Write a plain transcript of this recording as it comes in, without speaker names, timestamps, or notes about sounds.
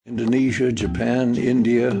Indonesia, Japan,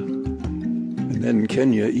 India, and then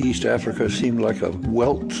Kenya, East Africa seemed like a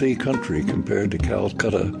wealthy country compared to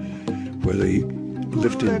Calcutta, where they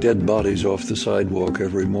lifted dead bodies off the sidewalk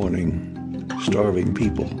every morning, starving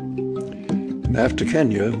people. And after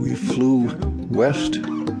Kenya, we flew west,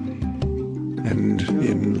 and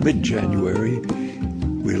in mid-January,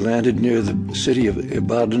 we landed near the city of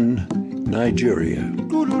Ibadan, Nigeria,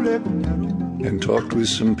 and talked with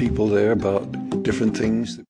some people there about different things.